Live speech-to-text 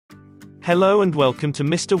Hello and welcome to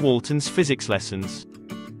Mr. Walton's physics lessons.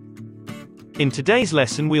 In today's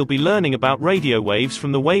lesson we'll be learning about radio waves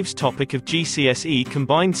from the waves topic of GCSE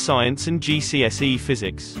Combined Science and GCSE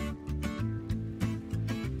Physics.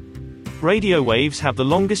 Radio waves have the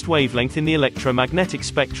longest wavelength in the electromagnetic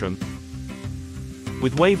spectrum,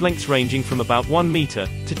 with wavelengths ranging from about 1 meter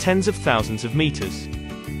to tens of thousands of meters.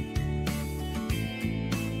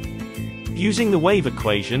 Using the wave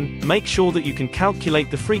equation, make sure that you can calculate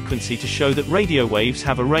the frequency to show that radio waves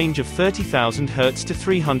have a range of 30,000 Hz to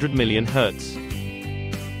 300 million Hz.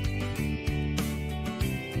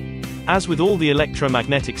 As with all the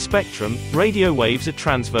electromagnetic spectrum, radio waves are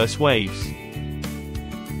transverse waves.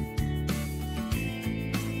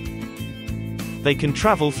 They can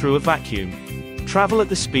travel through a vacuum, travel at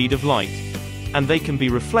the speed of light, and they can be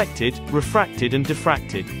reflected, refracted and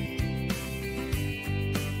diffracted.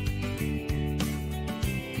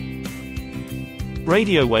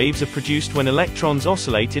 Radio waves are produced when electrons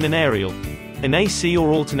oscillate in an aerial. An AC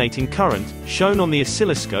or alternating current, shown on the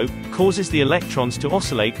oscilloscope, causes the electrons to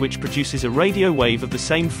oscillate, which produces a radio wave of the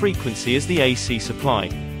same frequency as the AC supply.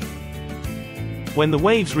 When the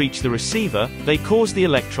waves reach the receiver, they cause the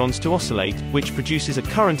electrons to oscillate, which produces a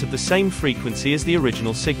current of the same frequency as the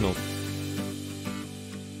original signal.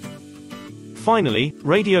 Finally,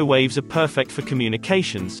 radio waves are perfect for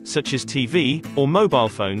communications, such as TV, or mobile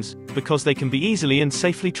phones, because they can be easily and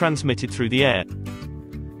safely transmitted through the air.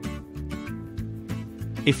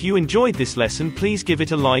 If you enjoyed this lesson, please give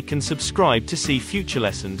it a like and subscribe to see future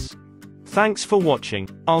lessons. Thanks for watching.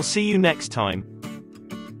 I'll see you next time.